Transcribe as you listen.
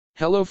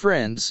Hello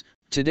friends,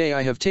 today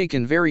I have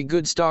taken very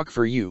good stock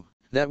for you,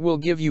 that will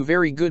give you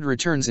very good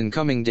returns in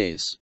coming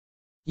days.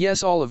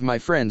 Yes, all of my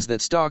friends,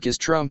 that stock is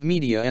Trump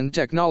Media and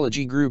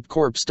Technology Group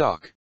Corp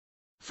stock.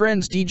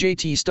 Friends,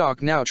 DJT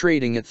stock now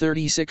trading at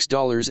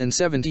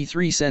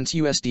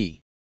 $36.73 USD.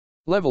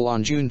 Level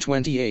on June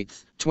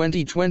 28,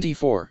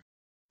 2024.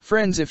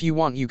 Friends, if you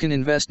want, you can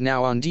invest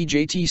now on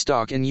DJT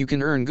stock and you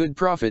can earn good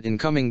profit in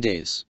coming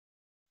days.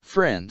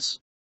 Friends,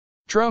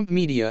 Trump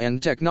Media and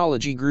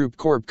Technology Group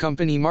Corp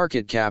company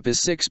market cap is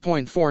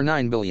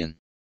 $6.49 billion.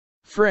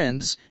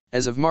 Friends,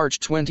 as of March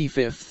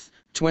 25,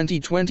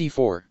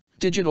 2024,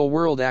 Digital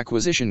World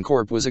Acquisition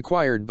Corp was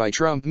acquired by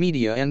Trump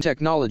Media and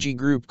Technology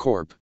Group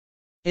Corp.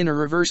 In a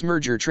reverse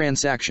merger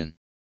transaction.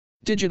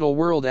 Digital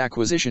World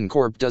Acquisition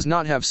Corp does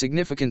not have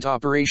significant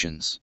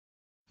operations.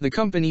 The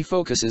company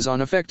focuses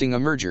on effecting a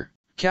merger,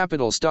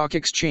 capital stock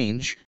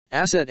exchange,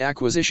 asset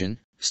acquisition,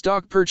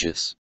 stock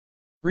purchase,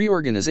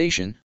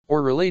 reorganization,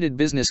 or related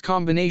business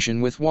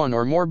combination with one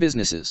or more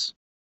businesses.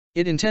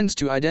 It intends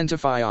to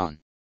identify on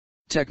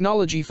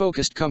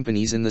technology-focused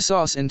companies in the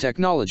SaaS and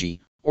technology,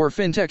 or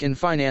fintech and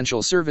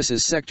financial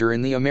services sector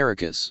in the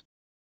Americas.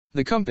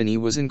 The company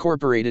was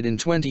incorporated in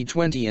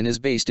 2020 and is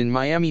based in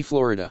Miami,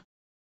 Florida.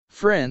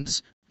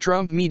 Friends,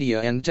 Trump Media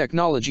and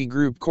Technology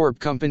Group Corp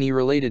company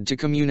related to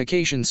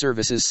communication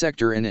services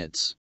sector and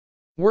it's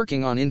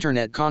working on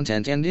internet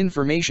content and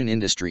information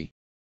industry.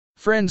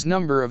 Friends,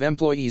 number of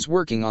employees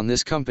working on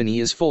this company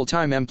is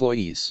full-time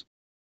employees.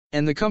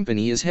 And the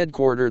company is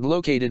headquartered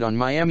located on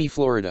Miami,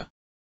 Florida,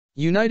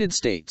 United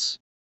States.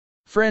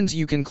 Friends,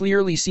 you can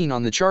clearly seen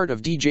on the chart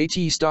of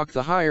DJT stock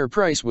the higher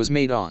price was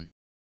made on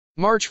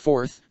March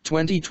 4,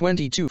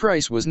 2022.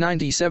 Price was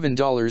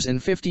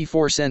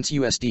 $97.54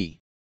 USD.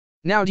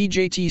 Now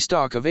DJT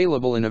stock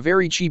available in a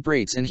very cheap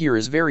rates, and here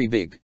is very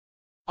big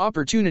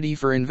opportunity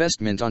for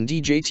investment on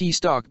DJT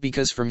stock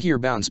because from here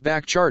bounce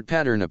back chart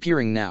pattern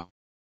appearing now.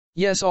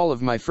 Yes, all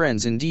of my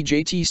friends, in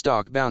DJT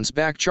stock bounce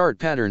back chart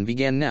pattern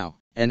began now,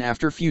 and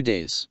after few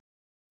days.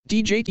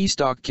 DJT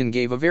stock can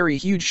give a very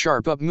huge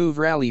sharp up move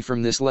rally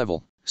from this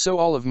level, so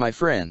all of my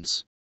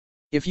friends,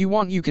 if you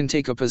want, you can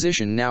take a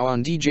position now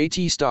on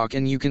DJT stock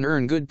and you can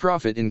earn good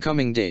profit in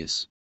coming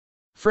days.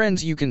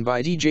 Friends, you can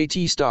buy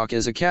DJT stock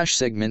as a cash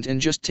segment and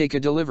just take a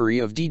delivery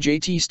of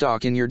DJT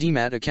stock in your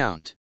demat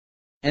account.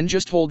 And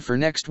just hold for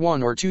next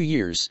 1 or 2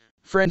 years.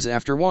 Friends,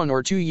 after 1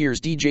 or 2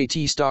 years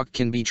DJT stock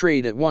can be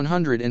traded at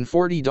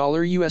 $140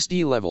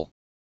 USD level.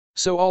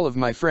 So all of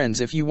my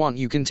friends, if you want,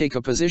 you can take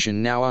a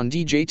position now on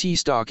DJT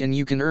stock and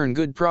you can earn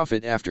good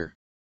profit after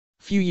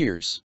few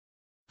years.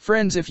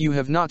 Friends, if you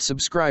have not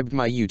subscribed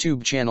my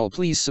YouTube channel,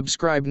 please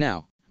subscribe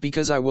now,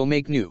 because I will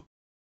make new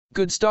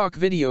good stock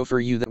video for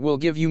you that will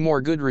give you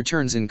more good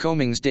returns in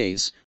coming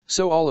days.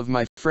 So all of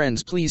my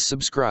friends, please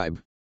subscribe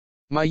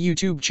my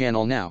YouTube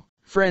channel now.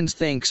 Friends,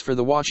 thanks for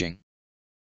the watching.